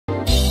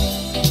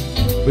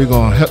We're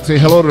going to say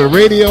hello to the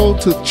radio,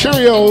 to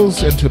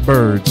Cheerios, and to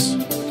birds.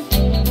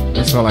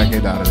 That's all I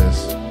get out of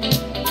this.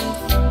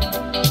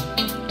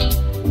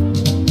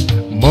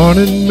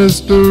 Morning,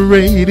 Mr.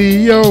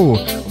 Radio.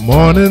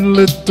 Morning,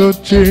 little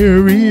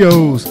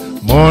Cheerios.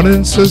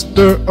 Morning,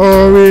 Sister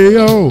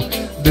Oreo.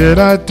 Did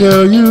I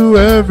tell you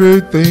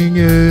everything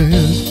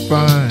is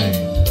fine?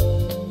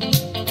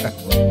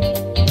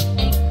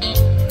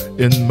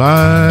 In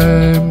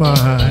my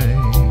mind.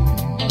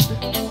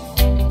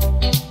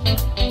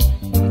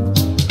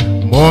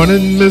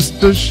 Morning,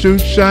 Mr.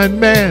 Shoeshine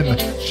Man.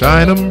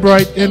 Shine 'em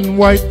bright in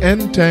white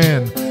and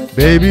tan.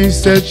 Baby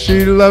said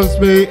she loves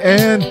me,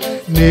 and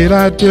need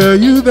I tell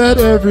you that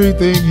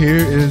everything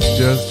here is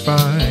just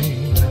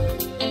fine?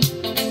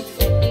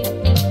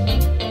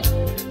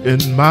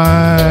 In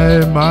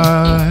my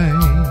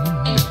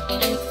mind.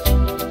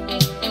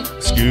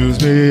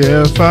 Excuse me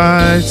if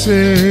I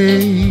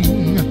sing.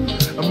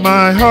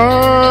 My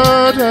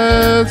heart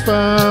has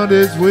found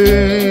its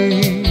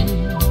wings.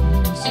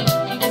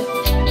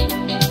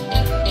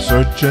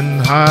 Searching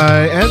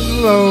high and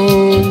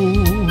low,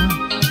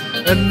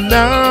 and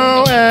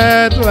now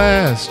at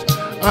last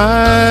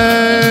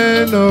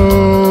I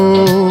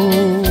know.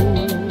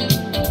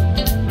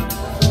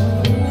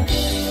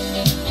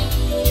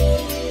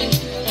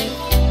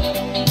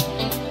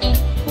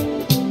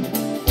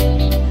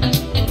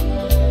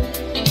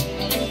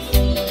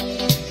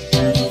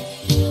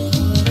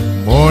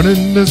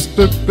 Morning,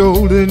 Mr.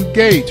 Golden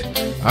Gate.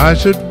 I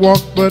should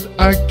walk, but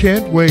I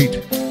can't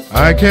wait.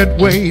 I can't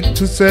wait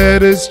to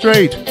set it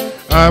straight.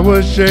 I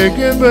was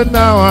shaking, but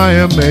now I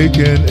am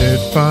making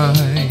it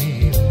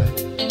fine.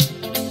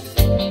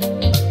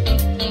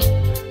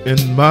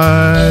 In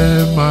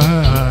my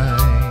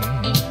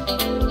mind,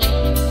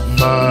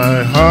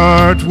 my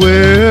heart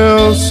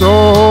will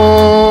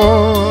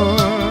soar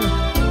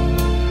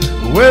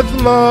with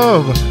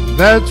love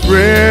that's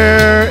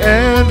rare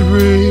and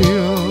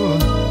real.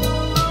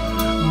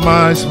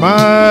 My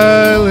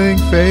smiling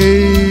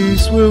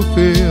face will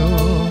fill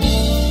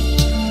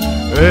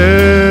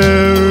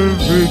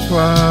every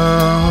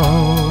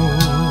cloud,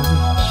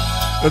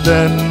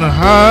 then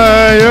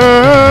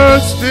higher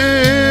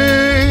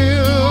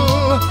still,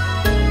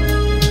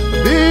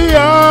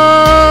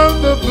 beyond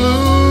the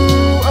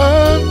blue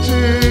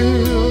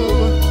until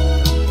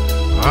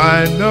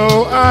I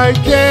know I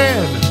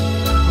can,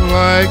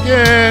 like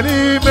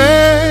any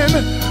man,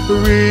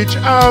 reach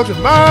out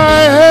my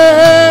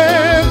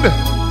hand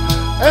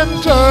and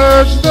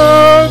touch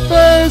the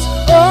face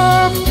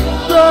of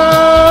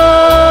God.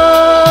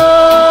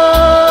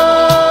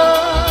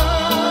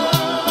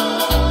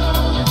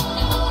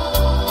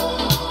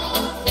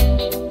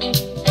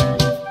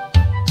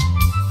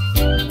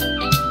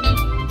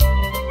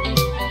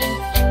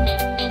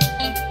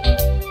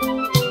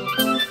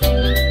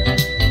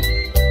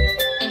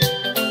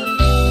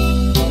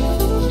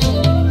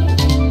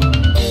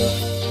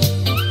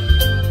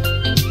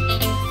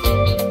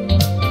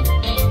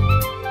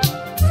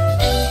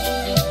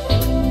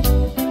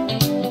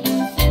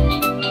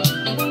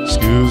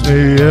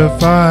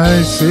 If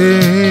I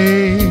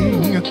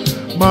sing,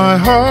 my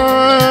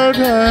heart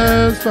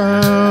has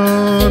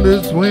found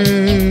its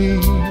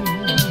wings.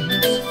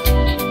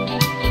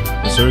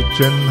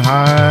 Searching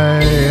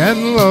high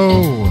and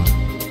low,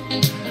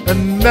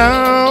 and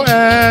now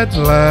at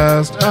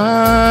last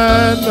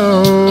I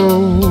know.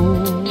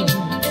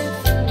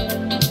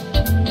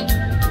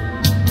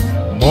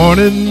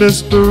 Morning,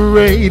 Mr.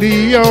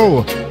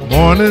 Radio.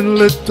 Morning,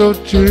 little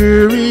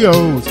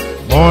Cheerios.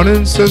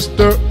 Morning,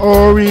 Sister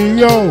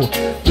Oreo.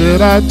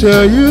 Did I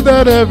tell you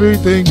that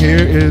everything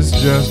here is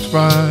just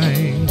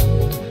fine?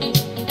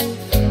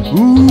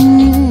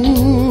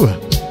 Ooh,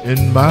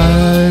 in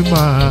my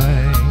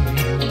mind.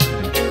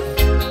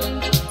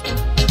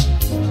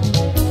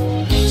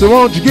 So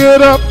won't you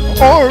get up,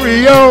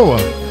 Oreo?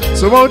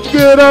 So won't you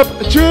get up,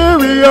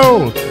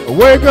 Cheerio?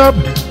 Wake up,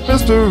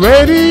 Mr.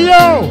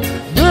 Radio.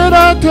 Did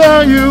I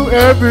tell you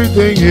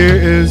everything here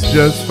is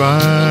just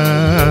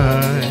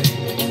fine?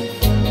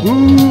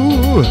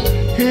 Ooh,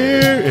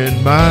 here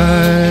in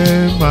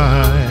my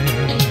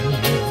mind.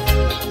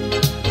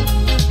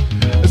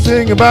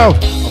 Sing about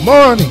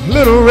morning,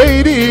 little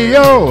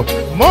radio.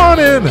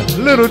 Morning,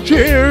 little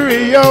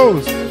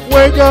Cheerios.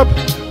 Wake up,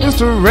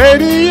 Mr.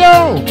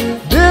 Radio.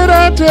 Did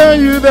I tell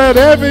you that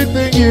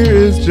everything here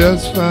is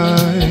just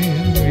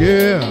fine?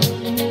 Yeah.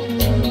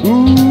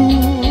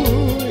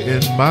 Ooh,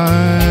 in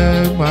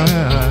my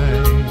mind.